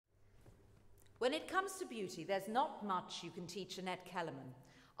When it comes to beauty, there's not much you can teach Annette Kellerman.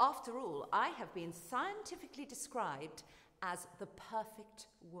 After all, I have been scientifically described as the perfect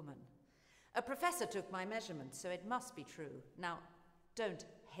woman. A professor took my measurements, so it must be true. Now, don't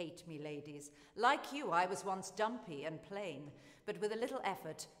hate me, ladies. Like you, I was once dumpy and plain, but with a little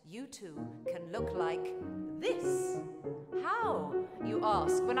effort, you too can look like this. How, you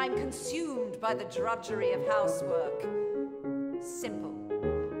ask, when I'm consumed by the drudgery of housework? Simple.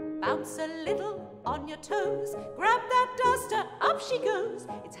 Bounce a little on your toes, grab that duster, up she goes.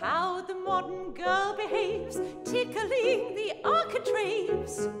 It's how the modern girl behaves, tickling the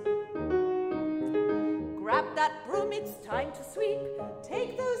architraves. Grab that broom, it's time to sweep.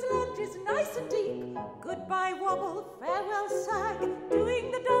 Take those lunges nice and deep. Goodbye wobble, farewell sag,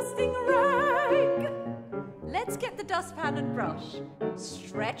 doing the dusting rag. Let's get the dustpan and brush.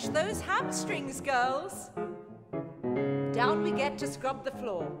 Stretch those hamstrings, girls. Down we get to scrub the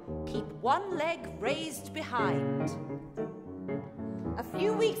floor. Keep one leg raised behind. A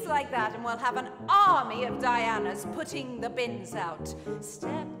few weeks like that and we'll have an army of Dianas putting the bins out.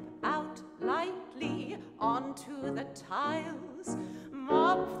 Step out lightly onto the tiles.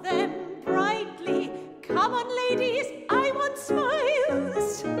 Mop them brightly. Come on, ladies, I want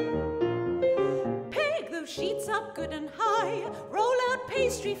smiles. Peg those sheets up good and high. Roll out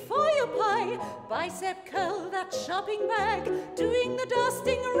pastry for your pie. Bicep curl that shopping bag, doing the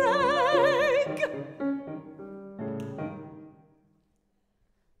dusting rag.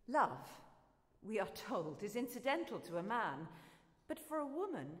 Love, we are told, is incidental to a man, but for a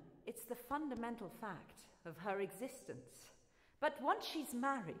woman, it's the fundamental fact of her existence. But once she's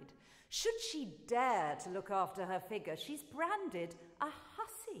married, should she dare to look after her figure, she's branded a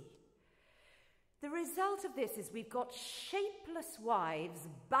hussy. The result of this is we've got shapeless wives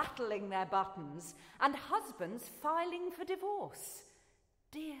battling their buttons and husbands filing for divorce.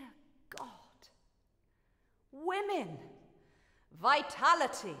 Dear God. Women,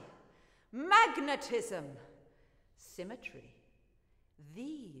 vitality, magnetism, symmetry.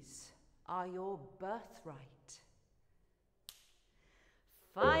 These are your birthright.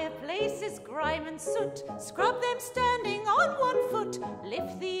 Fireplaces, grime and soot, scrub them standing on one foot,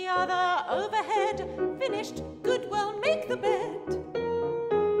 lift the other overhead, finished, good, well, make the bed.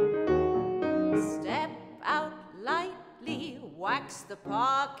 Step out lightly, wax the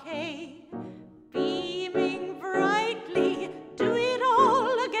parquet, beaming brightly, do it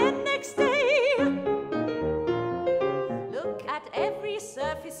all again next day. Look at every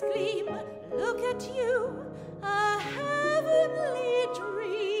surface gleam, look at you, a heavenly dream.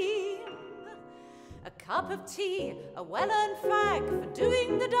 A cup of tea, a well-earned fag for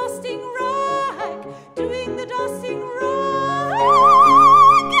doing the dusting rag, doing the dusting rag.